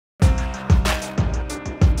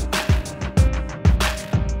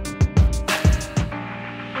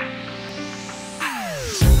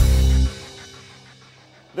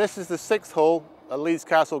This is the 6th hole at Leeds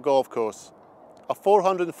Castle Golf Course, a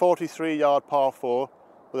 443-yard par 4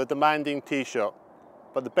 with a demanding tee shot,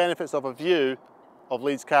 but the benefits of a view of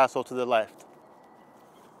Leeds Castle to the left.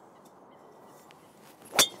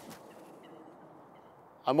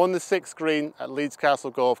 I'm on the 6th green at Leeds Castle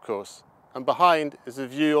Golf Course, and behind is a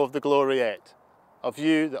view of the Gloriette, a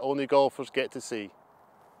view that only golfers get to see.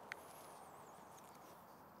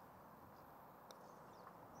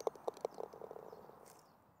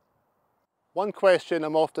 One question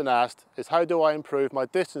I'm often asked is, how do I improve my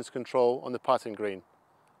distance control on the putting green?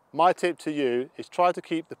 My tip to you is try to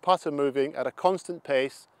keep the putter moving at a constant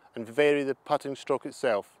pace and vary the putting stroke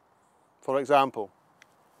itself. For example,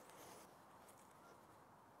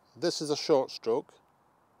 this is a short stroke.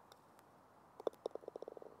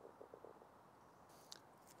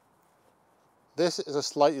 This is a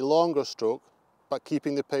slightly longer stroke, but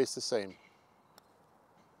keeping the pace the same.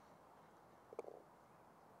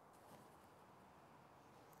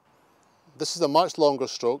 This is a much longer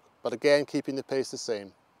stroke, but again keeping the pace the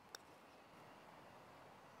same.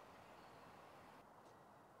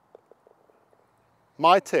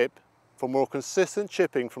 My tip for more consistent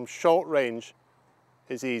chipping from short range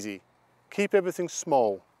is easy. Keep everything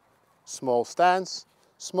small. Small stance,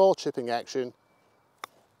 small chipping action.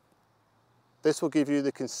 This will give you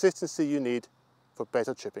the consistency you need for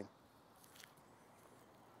better chipping.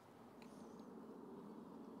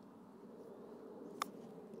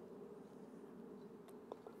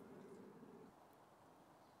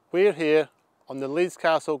 We're here on the Leeds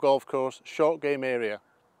Castle Golf Course short game area,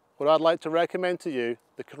 where I'd like to recommend to you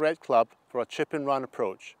the correct club for a chip and run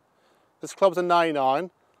approach. This club's a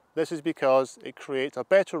 9-iron. This is because it creates a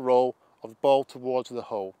better roll of the ball towards the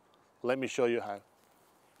hole. Let me show you how.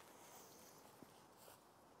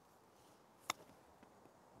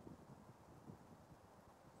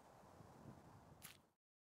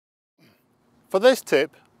 For this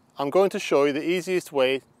tip, I'm going to show you the easiest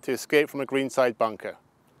way to escape from a greenside bunker.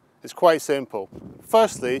 It's quite simple.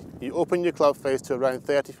 Firstly, you open your club face to around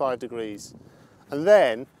 35 degrees, and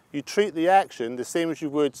then you treat the action the same as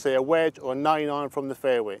you would, say, a wedge or a 9-iron from the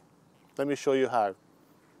fairway. Let me show you how.